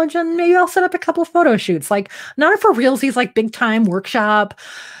our knowledge and maybe I'll set up a couple of photo shoots, like not for realsies, like big time workshop,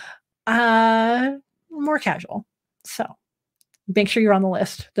 more casual. So make sure you're on the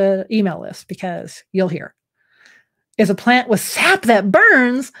list, the email list, because you'll hear. Is a plant with sap that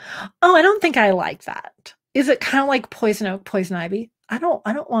burns? Oh, I don't think I like that. Is it kind of like poison oak, poison ivy? I don't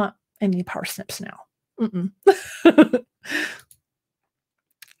want any parsnips now.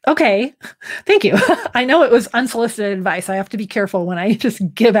 Okay, thank you. I know it was unsolicited advice. I have to be careful when I just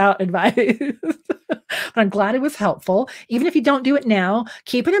give out advice. But I'm glad it was helpful. Even if you don't do it now,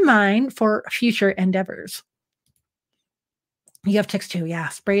 keep it in mind for future endeavors. You have ticks too. Yeah.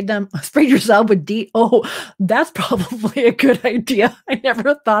 Sprayed yourself with DEET. Oh, that's probably a good idea. I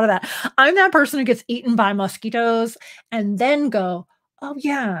never thought of that. I'm that person who gets eaten by mosquitoes and then go, oh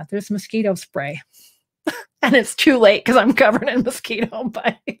yeah, there's mosquito spray. And it's too late because I'm covered in mosquito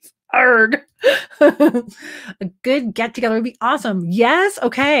bites. Arg. A good get together would be awesome. Yes.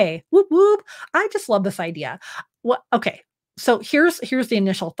 Okay. Whoop, whoop. I just love this idea. What? Okay. So here's the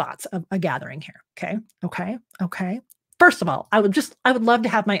initial thoughts of a gathering here. Okay. First of all, I would love to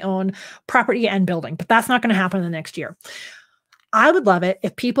have my own property and building, but that's not going to happen in the next year. I would love it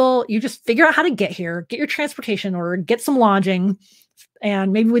if you just figure out how to get here, get your transportation ordered, get some lodging,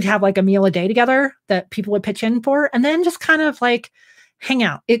 and maybe we'd have like a meal a day together that people would pitch in for, and then just kind of like hang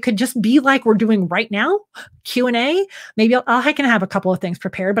out. It could just be like we're doing right now, Q&A. Maybe I can have a couple of things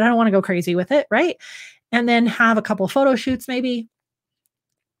prepared, but I don't want to go crazy with it, right? and then have a couple photo shoots maybe,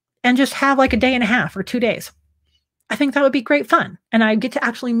 and just have like a day and a half or 2 days. I think that would be great fun. And I get to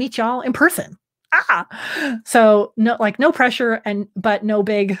actually meet y'all in person. So no pressure but no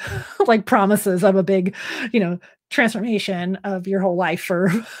big like promises of a big, transformation of your whole life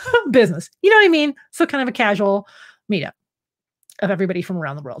for business. You know what I mean? So kind of a casual meetup of everybody from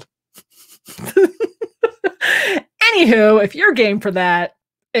around the world. Anywho, if you're game for that,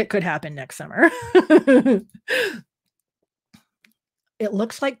 it could happen next summer. It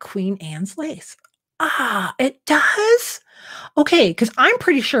looks like Queen Anne's lace. It does? Okay, because I'm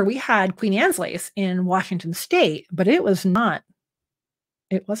pretty sure we had Queen Anne's lace in Washington State, but it wasn't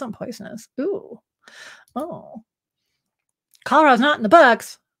poisonous. Ooh. Oh. Colorado's not in the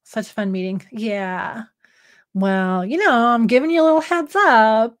books. Such a fun meeting. Yeah. Well, I'm giving you a little heads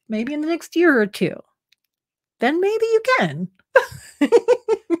up. Maybe in the next year or two. Then maybe you can.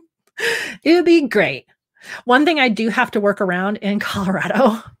 It would be great. One thing I do have to work around in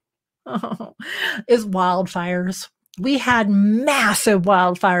Colorado is wildfires. We had massive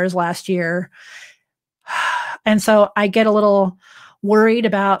wildfires last year. And so I get a little worried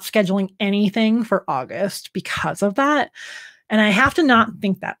about scheduling anything for August because of that. And I have to not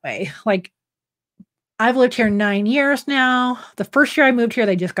think that way. Like, I've lived here 9 years now. The first year I moved here,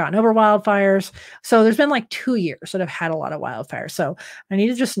 they just gotten over wildfires. So there's been like 2 years that have had a lot of wildfires. So I need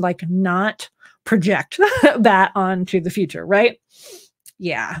to just like not project that onto the future, right?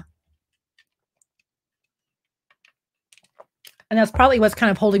 Yeah. And that's probably what's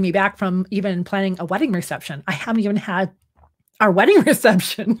kind of holding me back from even planning a wedding reception. I haven't even had our wedding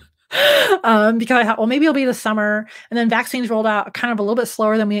reception because I thought, well, maybe it'll be the summer. And then vaccines rolled out kind of a little bit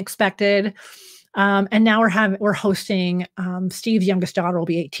slower than we expected. And now we're hosting, Steve's youngest daughter will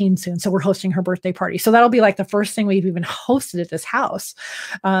be 18 soon. So we're hosting her birthday party. So that'll be like the first thing we've even hosted at this house.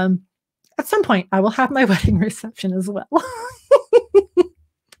 At some point I will have my wedding reception as well.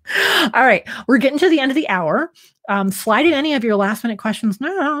 All right. We're getting to the end of the hour. Slide in any of your last minute questions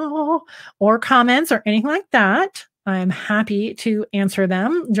now or comments or anything like that. I'm happy to answer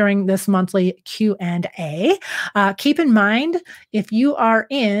them during this monthly Q&A. Keep in mind, if you are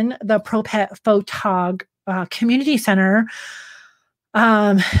in the Pro Pet Photog Community Center, we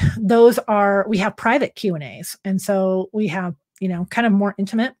have private Q&As. And so we have, kind of more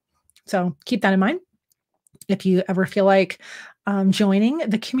intimate. So keep that in mind. If you ever feel like joining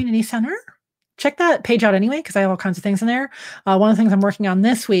the community center, check that page out anyway, because I have all kinds of things in there. One of the things I'm working on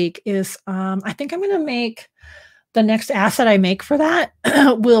this week is I think I'm going to make the next asset I make for that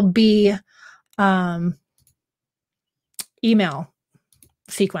will be email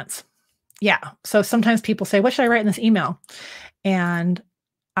sequence. Yeah. So sometimes people say, what should I write in this email? And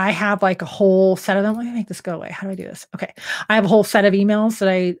I have like a whole set of them. Let me make this go away. How do I do this? Okay. I have a whole set of emails that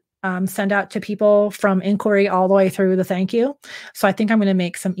I send out to people from inquiry all the way through the thank you. So I think I'm going to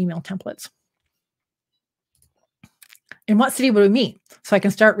make some email templates. In what city would we meet? So I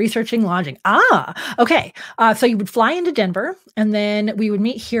can start researching lodging. Okay. So you would fly into Denver, and then we would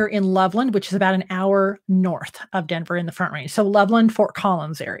meet here in Loveland, which is about an hour north of Denver in the Front Range. So Loveland, Fort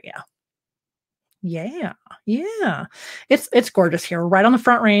Collins area. Yeah. Yeah. It's gorgeous here. Right on the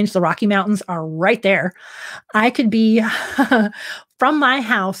Front Range. The Rocky Mountains are right there. I could be from my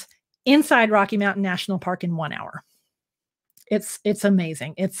house inside Rocky Mountain National Park in 1 hour. It's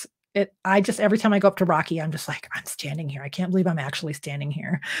amazing. Every time I go up to Rocky, I'm just like, I'm standing here. I can't believe I'm actually standing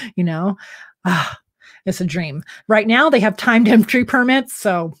here. It's a dream. Right now they have timed entry permits.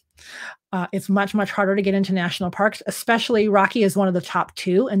 So it's much, much harder to get into national parks, especially Rocky is one of the top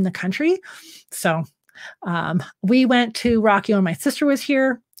 2 in the country. So we went to Rocky when my sister was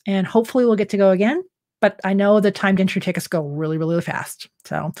here, and hopefully we'll get to go again. But I know the timed entry tickets go really, really fast.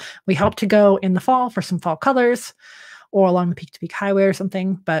 So we hope to go in the fall for some fall colors or along the Peak to Peak Highway or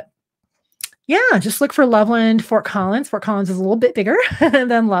something. But yeah, just look for Loveland, Fort Collins. Fort Collins is a little bit bigger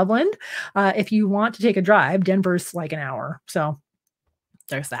than Loveland. If you want to take a drive, Denver's like an hour. So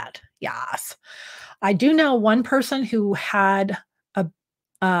there's that. Yes. I do know one person who had a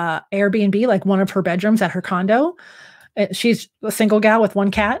Airbnb, like one of her bedrooms at her condo. She's a single gal with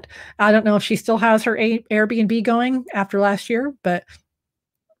 1 cat. I don't know if she still has her Airbnb going after last year, but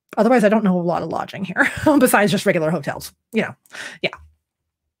otherwise I don't know a lot of lodging here besides just regular hotels. Yeah.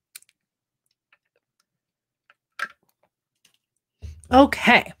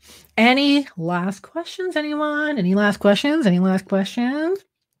 Okay. Any last questions, anyone? Any last questions?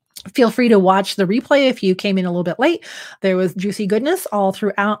 Feel free to watch the replay if you came in a little bit late. There was juicy goodness all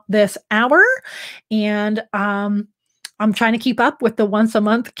throughout this hour. And I'm trying to keep up with the once a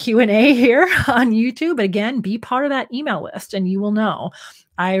month Q&A here on YouTube. But again, be part of that email list and you will know.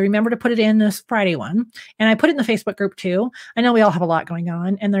 I remember to put it in this Friday one, and I put it in the Facebook group too. I know we all have a lot going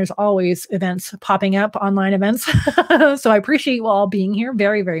on, and there's always events popping up, online events. So I appreciate you all being here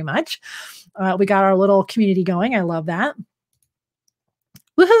very, very much. We got our little community going. I love that.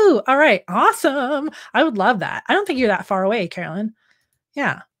 Woohoo! All right, awesome. I would love that. I don't think you're that far away, Carolyn.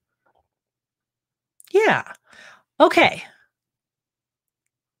 Yeah. Yeah. Okay.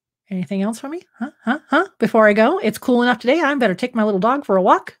 Anything else for me? Huh? Before I go, it's cool enough today. I better take my little dog for a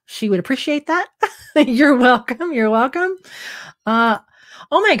walk. She would appreciate that. You're welcome. You're welcome. Oh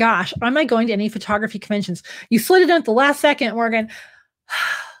my gosh. Am I going to any photography conventions? You slid it in at the last second, Morgan.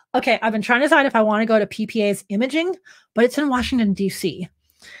 Okay. I've been trying to decide if I want to go to PPA's imaging, but it's in Washington, D.C.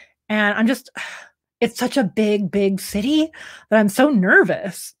 And it's such a big, big city that I'm so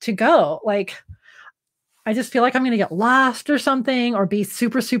nervous to go. Like, I just feel like I'm going to get lost or something or be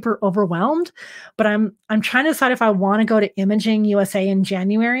super, super overwhelmed. But I'm trying to decide if I want to go to Imaging USA in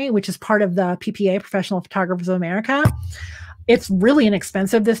January, which is part of the PPA, Professional Photographers of America. It's really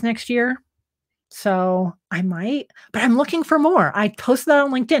inexpensive this next year. So I might, but I'm looking for more. I posted that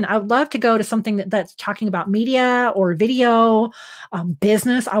on LinkedIn. I would love to go to something that's talking about media or video,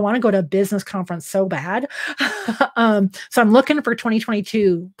 business. I want to go to a business conference so bad. So I'm looking for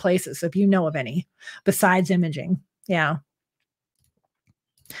 2022 places, if you know of any, besides imaging. Yeah.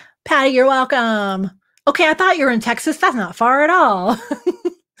 Patty, you're welcome. Okay, I thought you were in Texas. That's not far at all.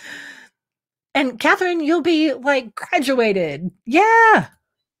 And Catherine, you'll be like graduated. Yeah.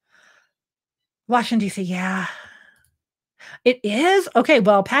 Washington, D.C., yeah. It is? Okay,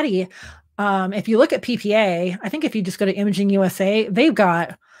 well, Patty, if you look at PPA, I think if you just go to Imaging USA, they've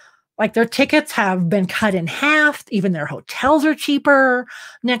got, like, their tickets have been cut in half. Even their hotels are cheaper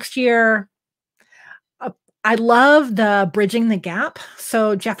next year. I love the Bridging the Gap.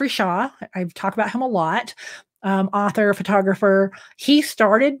 So Jeffrey Shaw, I've talked about him a lot, author, photographer. He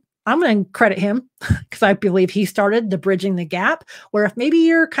started, I'm going to credit him because I believe he started the Bridging the Gap, where if maybe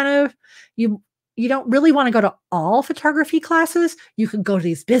you're kind of, you don't really want to go to all photography classes, you could go to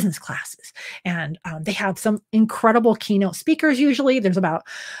these business classes. And they have some incredible keynote speakers usually.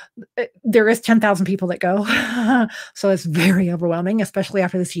 There is 10,000 people that go. So it's very overwhelming, especially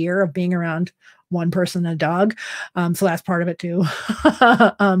after this year of being around one person and a dog. So that's part of it too.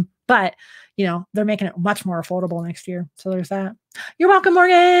 But, they're making it much more affordable next year. So there's that. You're welcome,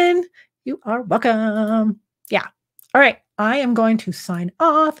 Morgan. You are welcome. Yeah. All right. I am going to sign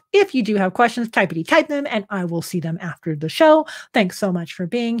off. If you do have questions, type them and I will see them after the show. Thanks so much for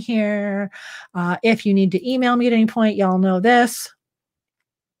being here. If you need to email me at any point, y'all know this.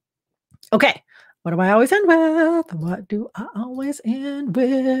 Okay. What do I always end with? What do I always end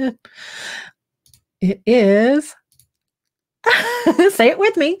with? It is, say it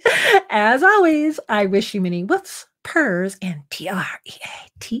with me. As always, I wish you many woofs, purrs, and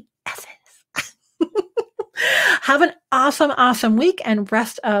TREATSs. Have an awesome, awesome week and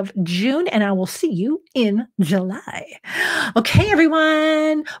rest of June, and I will see you in July. Okay,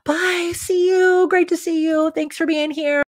 everyone. Bye. See you. Great to see you. Thanks for being here.